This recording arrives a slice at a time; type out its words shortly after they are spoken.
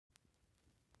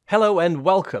Hello and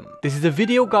welcome. This is a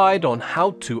video guide on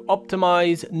how to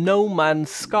optimize No Man's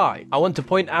Sky. I want to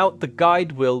point out the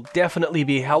guide will definitely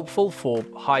be helpful for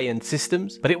high-end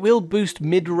systems, but it will boost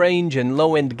mid-range and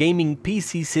low-end gaming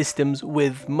PC systems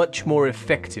with much more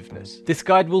effectiveness. This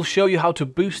guide will show you how to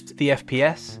boost the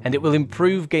FPS, and it will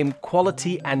improve game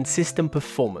quality and system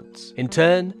performance. In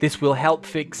turn, this will help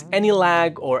fix any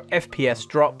lag or FPS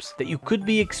drops that you could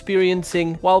be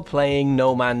experiencing while playing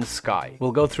No Man's Sky.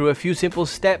 We'll go through a few simple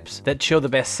steps that show the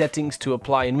best settings to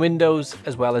apply in Windows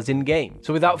as well as in game.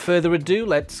 So without further ado,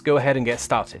 let's go ahead and get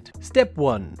started. Step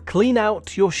 1. Clean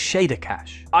out your shader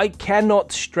cache. I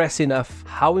cannot stress enough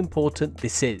how important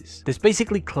this is. This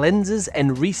basically cleanses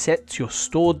and resets your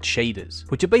stored shaders,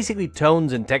 which are basically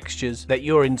tones and textures that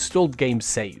your installed games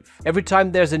save. Every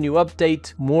time there's a new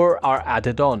update, more are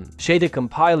added on. Shader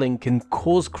compiling can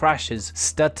cause crashes,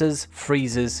 stutters,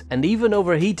 freezes, and even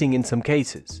overheating in some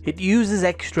cases. It uses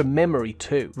extra memory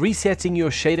too. Resetting your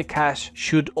shader cache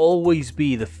should always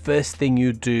be the first thing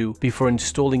you do before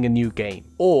installing a new game,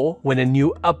 or when a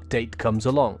new update comes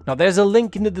along. Now there's a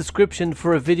link in the description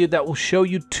for a video that will show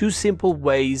you 2 simple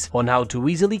ways on how to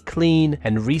easily clean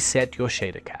and reset your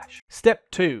shader cache. Step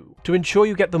 2. To ensure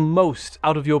you get the most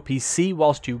out of your PC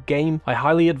whilst you game, I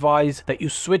highly advise that you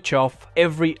switch off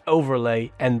every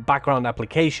overlay and background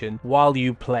application while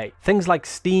you play. Things like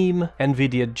Steam,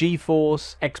 Nvidia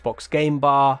GeForce, Xbox Game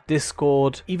Bar,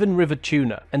 Discord, even River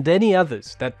Tuner, and any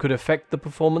others that could affect the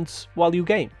performance while you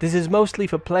game. This is mostly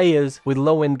for players with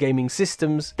low-end gaming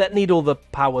systems that need all the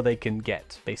power they can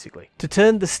get, basically. To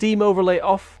turn the Steam overlay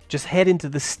off, just head into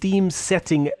the Steam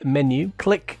setting menu,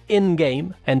 click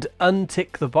in-game, and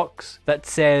untick the box that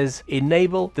says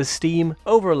enable the Steam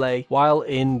overlay while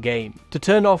in-game. To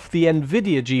turn off the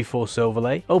Nvidia GeForce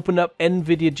overlay, open up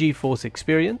Nvidia GeForce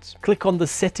Experience, click on the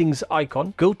settings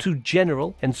icon, go to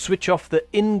General, and switch off the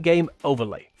in-game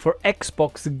overlay. For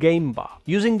Xbox Game Bar,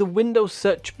 using the Windows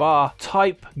search bar,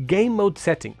 type Game Mode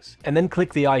Settings, and then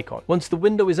click the icon. Once the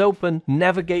window is open,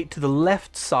 navigate to the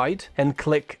left side and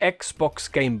click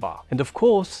Xbox Game Bar, and of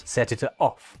course, set it to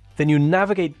off. Then you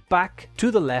navigate back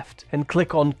to the left and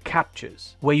click on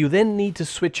Captures, where you then need to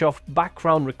switch off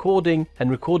background recording and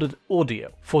recorded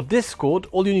audio. For Discord,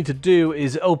 all you need to do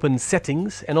is open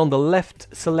Settings and on the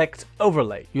left select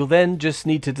Overlay. You'll then just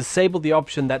need to disable the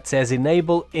option that says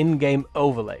Enable In-Game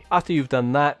Overlay. After you've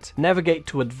done that, navigate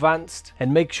to Advanced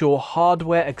and make sure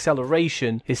Hardware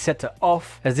Acceleration is set to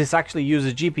off, as this actually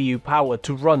uses GPU power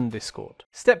to run Discord.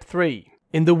 Step 3.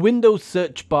 In the Windows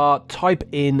search bar, type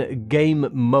in Game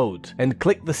Mode and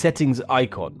click the settings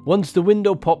icon. Once the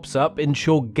window pops up,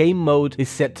 ensure Game Mode is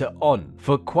set to on.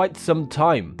 For quite some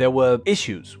time, there were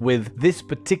issues with this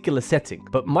particular setting,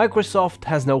 but Microsoft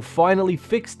has now finally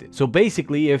fixed it. So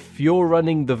basically, if you're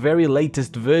running the very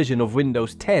latest version of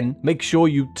Windows 10, make sure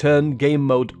you turn Game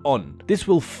Mode on. This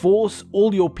will force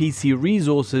all your PC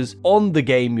resources on the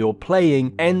game you're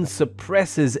playing and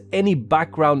suppresses any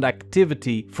background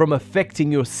activity from affecting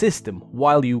your system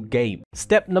while you game.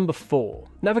 Step number 4.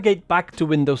 Navigate back to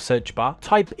Windows search bar,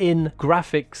 type in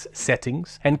Graphics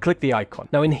Settings, and click the icon.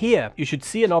 Now in here, you should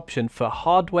see an option for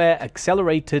Hardware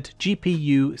Accelerated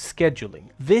GPU Scheduling.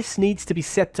 This needs to be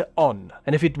set to on,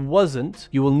 and if it wasn't,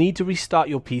 you will need to restart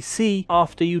your PC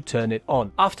after you turn it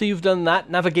on. After you've done that,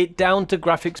 navigate down to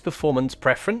Graphics Performance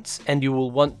Preference, and you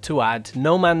will want to add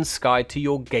No Man's Sky to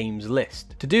your games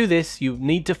list. To do this, you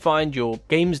need to find your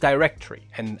games directory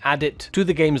and add it to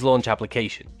the game's launch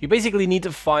application. You basically need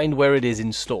to find where it is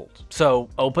installed. So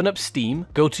open up Steam,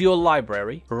 go to your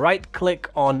library, right click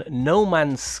on No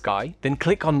Man's Sky, then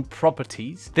click on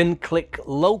Properties, then click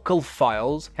Local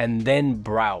Files, and then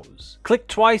Browse. Click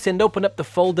twice and open up the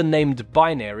folder named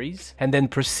Binaries, and then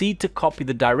proceed to copy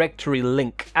the directory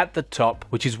link at the top,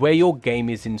 which is where your game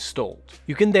is installed.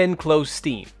 You can then close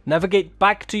Steam. Navigate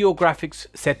back to your graphics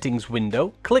settings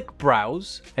window, click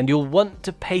Browse, and you'll want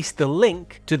to paste the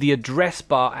link to the address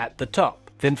bar at the top.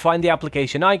 Then find the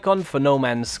application icon for No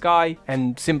Man's Sky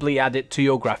and simply add it to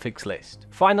your graphics list.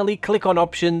 Finally, click on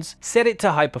Options, set it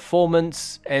to High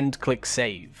Performance, and click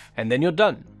Save. And then you're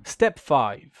done. Step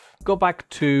 5. Go back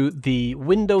to the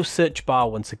Windows search bar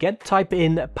once again, type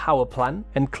in Power Plan,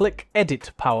 and click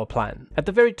Edit Power Plan. At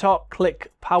the very top,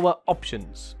 click Power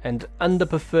Options, and under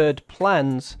Preferred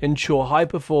Plans, ensure High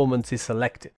Performance is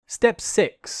selected. Step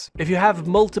 6. If you have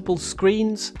multiple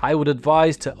screens, I would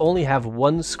advise to only have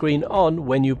one screen on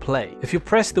when you play. If you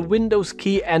press the Windows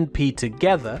key and P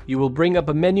together, you will bring up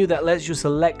a menu that lets you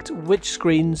select which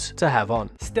screens to have on.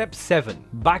 Step 7.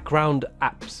 Background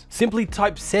apps. Simply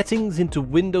type settings into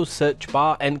Windows search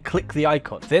bar and click the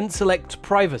icon. Then select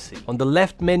privacy. On the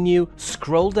left menu,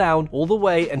 scroll down all the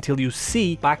way until you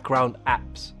see background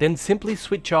apps. Then simply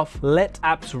switch off let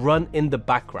apps run in the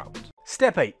background.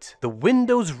 Step 8. The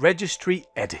Windows Registry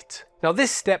Edit. Now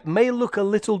this step may look a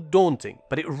little daunting,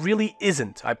 but it really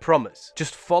isn't, I promise.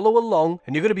 Just follow along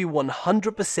and you're going to be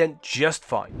 100% just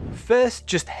fine. First,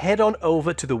 just head on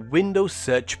over to the Windows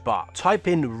search bar. Type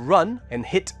in run and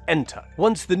hit enter.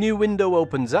 Once the new window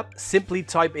opens up, simply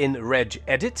type in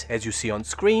regedit as you see on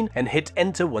screen and hit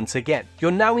enter once again. You're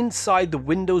now inside the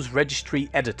Windows Registry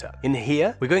Editor. In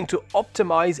here, we're going to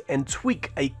optimize and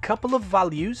tweak a couple of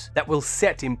values that will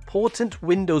set important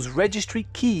Windows Registry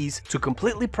keys to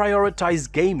completely prioritize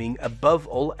gaming above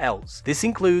all else. This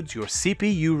includes your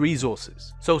CPU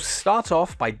resources. So start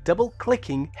off by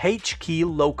double-clicking HKey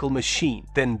local machine,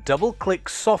 then double-click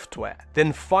software,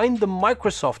 then find the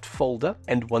Microsoft folder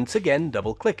and once again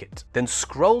double-click it. Then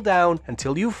scroll down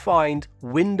until you find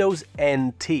Windows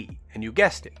NT. And you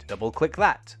guessed it, double-click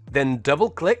that. Then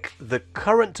double-click the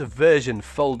current version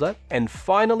folder and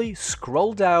finally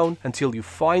scroll down until you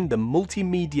find the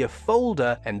multimedia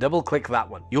folder and double-click that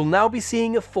one. You'll now be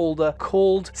seeing a folder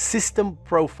called System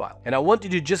Profile, and I want you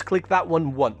to just click that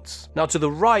one once. Now to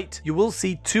the right, you will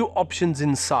see two options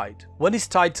inside. One is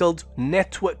titled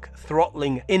Network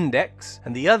Throttling Index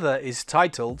and the other is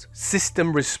titled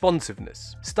System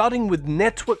Responsiveness. Starting with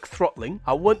Network Throttling,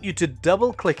 I want you to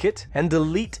double-click it and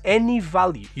delete any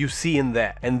value you see in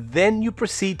there, and then you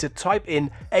proceed to type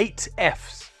in 8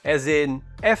 Fs, as in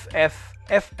FF,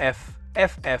 FF,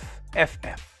 FF,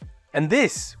 FF. And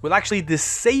this will actually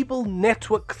disable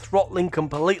network throttling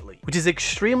completely, which is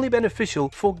extremely beneficial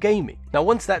for gaming. Now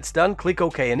once that's done, click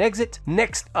OK and exit.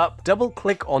 Next up, double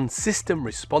click on System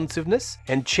Responsiveness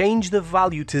and change the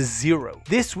value to 0.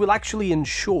 This will actually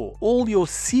ensure all your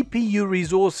CPU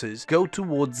resources go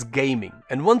towards gaming.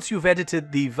 And once you've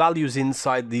edited the values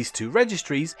inside these two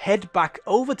registries, head back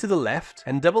over to the left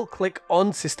and double click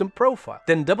on System Profile.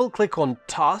 Then double click on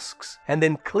Tasks and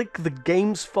then click the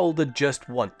Games folder just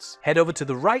once. Head over to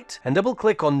the right and double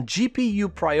click on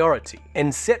GPU priority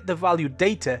and set the value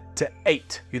data to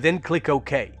 8. You then click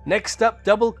OK. Next up,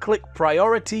 double click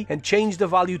priority and change the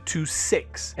value to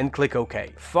 6 and click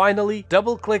OK. Finally,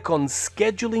 double click on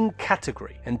scheduling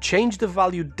category and change the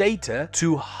value data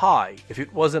to high if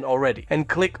it wasn't already and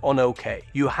click on OK.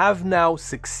 You have now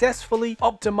successfully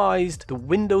optimized the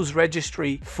Windows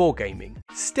registry for gaming.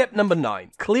 Step number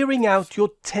 9, clearing out your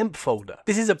temp folder.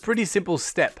 This is a pretty simple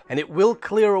step and it will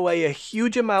clear away a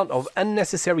huge amount of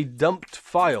unnecessary dumped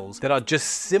files that are just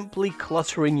simply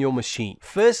cluttering your machine.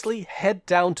 Firstly, head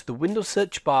down to the Windows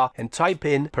search bar and type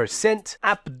in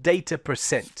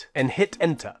 %appdata% and hit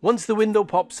enter. Once the window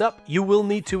pops up, you will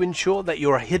need to ensure that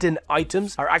your hidden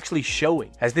items are actually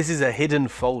showing, as this is a hidden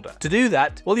folder. To do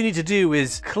that, all you need to do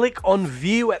is click on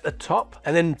view at the top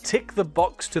and then tick the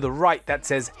box to the right that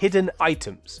says hidden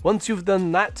items. Once you've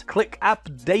done that, click app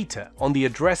data on the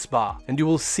address bar and you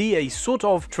will see a sort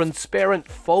of transparent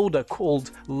folder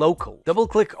called local. Double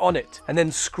click on it and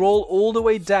then scroll all the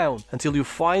way down until you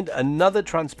find another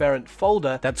transparent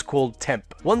folder that's called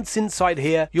temp. Once inside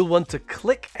here, you'll want to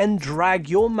click and drag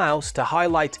your mouse to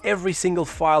highlight every single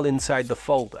file inside the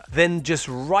folder. Then just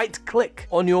right click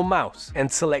on your mouse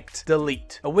and select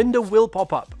delete. A window will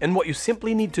pop up and what you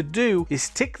simply need to do is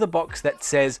tick the box that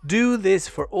says do this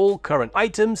for all current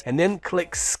items and then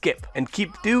click skip and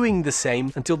keep doing the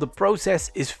same until the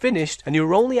process is finished and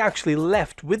you're only actually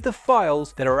left with the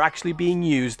files that are actually being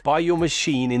used by your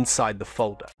machine inside the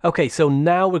folder. Okay, so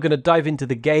now we're going to dive into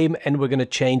the game and we're going to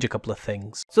change a couple of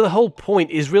things. So the whole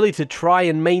point is really to try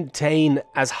and maintain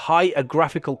as high a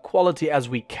graphical quality as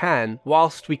we can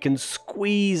whilst we can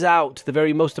squeeze out the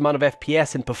very most amount of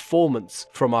FPS and performance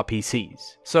from our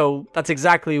PCs. So that's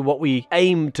exactly what we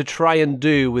aim to try and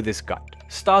do with this guide.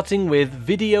 Starting with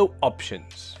video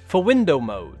options. For window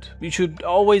mode, you should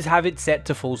always have it set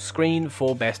to full screen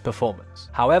for best performance.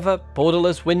 However,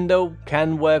 borderless window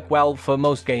can work well for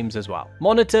most games as well.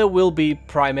 Monitor will be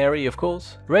primary, of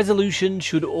course. Resolution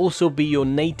should also be your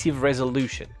native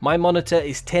resolution. My monitor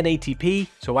is 1080p,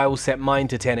 so I will set mine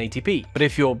to 1080p. But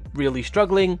if you're really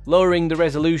struggling, lowering the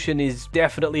resolution is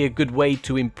definitely a good way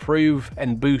to improve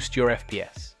and boost your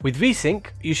FPS. With VSync,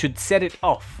 you should set it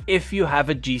off if you have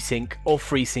a G-Sync or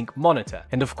FreeSync monitor,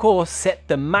 and of course set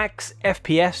the max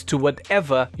FPS to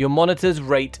whatever your monitor's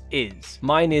rate is.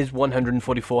 Mine is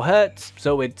 144 Hz,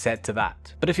 so it's set to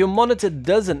that. But if your monitor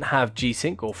doesn't have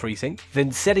G-Sync or FreeSync,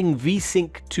 then setting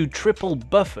VSync to triple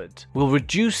buffered will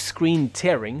reduce screen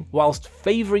tearing whilst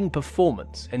favoring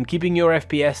performance and keeping your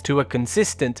FPS to a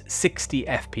consistent 60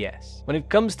 FPS. When it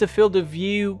comes to field of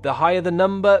view, the higher the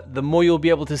number, the more you'll be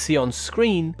able to see on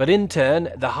screen, but in turn,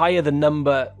 the higher the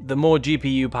number, the more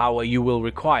GPU power you will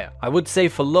require. I would say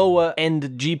for lower end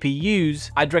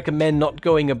GPUs, I'd recommend not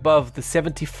going above the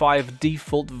 75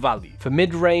 default value. For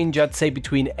mid-range, I'd say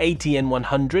between 80 and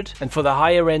 100, and for the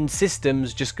higher end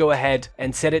systems, just go ahead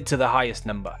and set it to the highest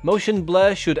number. Motion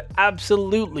blur should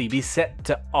absolutely be set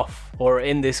to off, or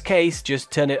in this case,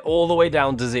 just turn it all the way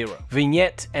down to 0.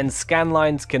 Vignette and scan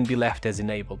lines can be left as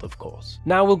enabled, of course.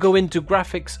 Now we'll go into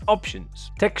graphics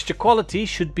options. Texture quality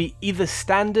should be either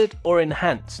standard or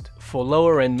enhanced for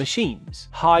lower end machines,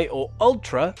 high or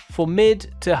ultra for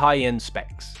mid to high end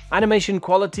specs. Animation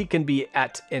quality can be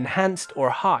at enhanced or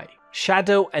high.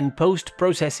 Shadow and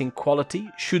post-processing quality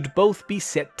should both be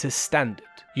set to standard.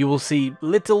 You will see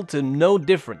little to no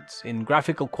difference in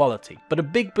graphical quality, but a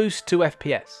big boost to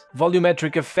FPS.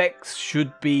 Volumetric effects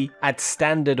should be at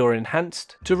standard or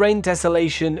enhanced. Terrain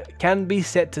tessellation can be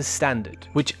set to standard,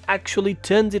 which actually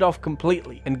turns it off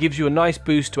completely and gives you a nice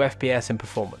boost to FPS and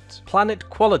performance. Planet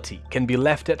quality can be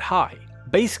left at high.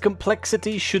 Base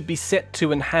complexity should be set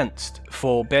to enhanced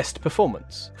for best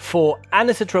performance. For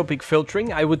anisotropic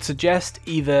filtering, I would suggest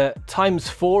either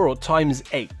 ×4 or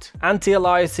 ×8.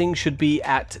 Anti-aliasing should be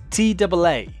at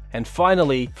TAA. And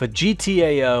finally, for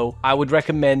GTAO, I would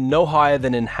recommend no higher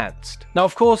than enhanced. Now,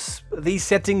 of course, these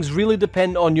settings really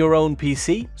depend on your own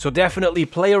PC, so definitely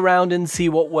play around and see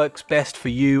what works best for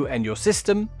you and your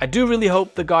system. I do really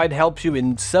hope the guide helps you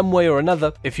in some way or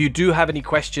another. If you do have any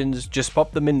questions, just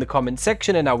pop them in the comment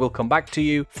section and I will come back to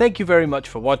you. Thank you very much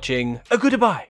for watching. Goodbye.